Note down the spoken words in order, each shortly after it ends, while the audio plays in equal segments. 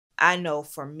I know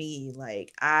for me,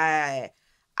 like I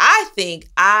think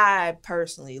I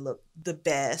personally look the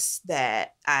best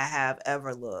that I have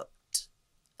ever looked.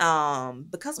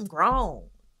 Because I'm grown.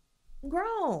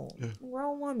 Yeah.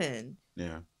 Grown woman.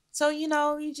 Yeah. So,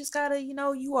 you just gotta,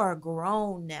 you are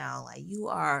grown now. Like you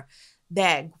are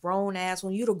that grown ass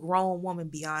when you the grown woman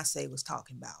Beyonce was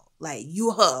talking about. Like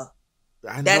you her.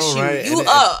 I know, That's you. right? You And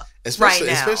her right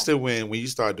now. especially when you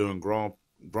start doing grown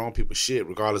people shit,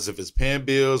 regardless if it's paying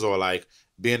bills or like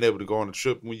being able to go on a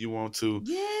trip when you want to.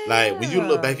 Like when you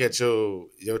look Yeah. back at your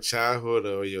childhood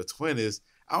or your 20s,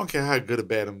 I don't care how good or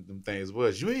bad them things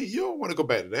was. You don't want to go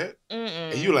back to that.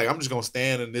 And you Mm-mm. like, I'm just gonna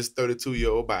stand in this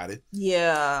 32-year-old body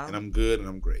Yeah. and I'm good and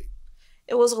I'm great.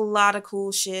 It was a lot of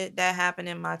cool shit that happened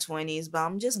in my 20s, but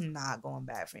I'm just not going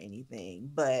back for anything.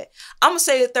 But I'm going to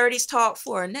say the 30s talk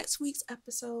for next week's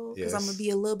episode because I'm going to Yes. be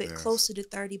a little bit Yes. closer to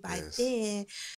 30 by Yes. then.